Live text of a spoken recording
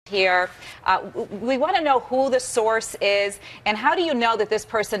here. We want to know who the source is, and how do you know that this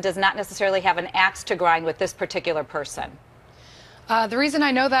person does not necessarily have an axe to grind with this particular person? The reason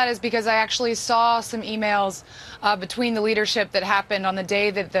I know that is because I actually saw some emails between the leadership that happened on the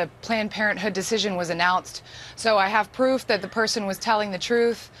day that the Planned Parenthood decision was announced. So I have proof that the person was telling the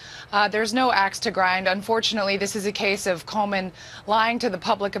truth. There's no axe to grind. Unfortunately, this is a case of Komen lying to the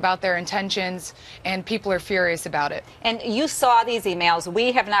public about their intentions, and people are furious about it. And you saw these emails.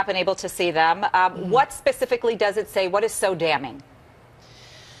 We have not been able to see them. What specifically does it say? What is so damning?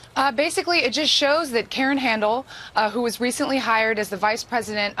 Basically, it just shows that Karen Handel, who was recently hired as the Vice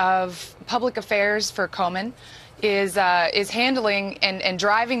President of Public Affairs for Komen, is handling and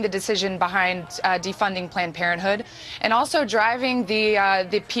driving the decision behind defunding Planned Parenthood, and also driving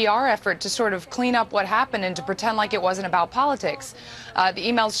the PR effort to sort of clean up what happened and to pretend like it wasn't about politics. The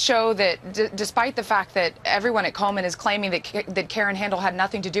emails show that despite the fact that everyone at Komen is claiming that Karen Handel had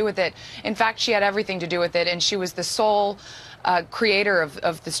nothing to do with it, in fact, she had everything to do with it, and she was the sole creator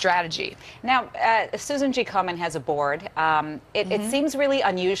of the strategy. Now, Susan G. Komen has a board. It seems really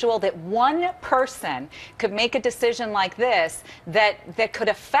unusual that one person could make a decision like this that could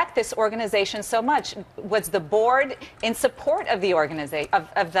affect this organization so much. Was the board in support of the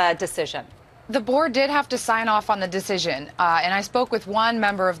of the decision? The board did have to sign off on the decision, and I spoke with one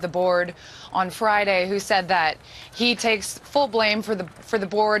member of the board on Friday who said that he takes full blame for the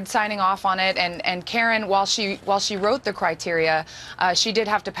board signing off on it, and Karen, while she wrote the criteria, she did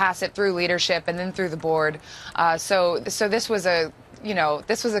have to pass it through leadership and then through the board. So this was a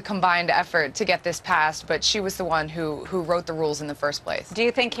this was a combined effort to get this passed, but she was the one who wrote the rules in the first place. Do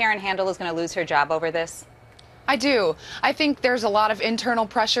you think Karen Handel is going to lose her job over this? I do. I think there's a lot of internal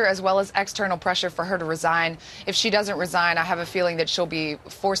pressure as well as external pressure for her to resign. If she doesn't resign, I have a feeling that she'll be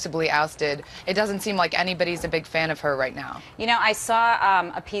forcibly ousted. It doesn't seem like anybody's a big fan of her right now. You know, I saw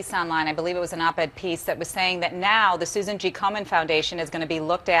a piece online, I believe it was an op-ed piece, that was saying that now the Susan G. Komen Foundation is going to be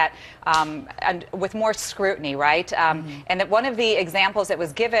looked at and with more scrutiny, right? And that one of the examples that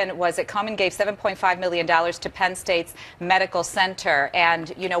was given was that Komen gave $7.5 million to Penn State's medical center.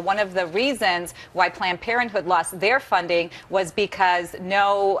 And, you know, one of the reasons why Planned Parenthood lost their funding was because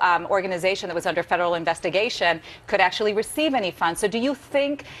no organization that was under federal investigation could actually receive any funds. So do you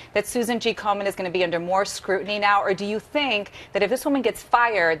think that Susan G. Komen is going to be under more scrutiny now, or do you think that if this woman gets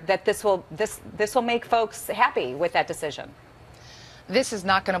fired, that this will make folks happy with that decision? This is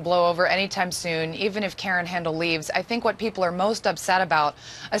not going to blow over anytime soon, even if Karen Handel leaves. I think what people are most upset about,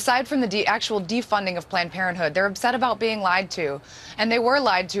 aside from the actual defunding of Planned Parenthood, they're upset about being lied to. And they were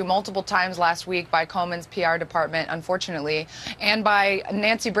lied to multiple times last week by Komen's PR department, unfortunately, and by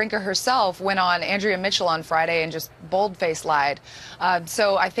Nancy Brinker herself went on Andrea Mitchell on Friday and just bold-faced lied.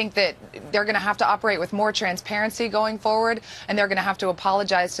 So I think that they're going to have to operate with more transparency going forward, and they're going to have to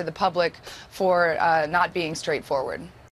apologize to the public for not being straightforward.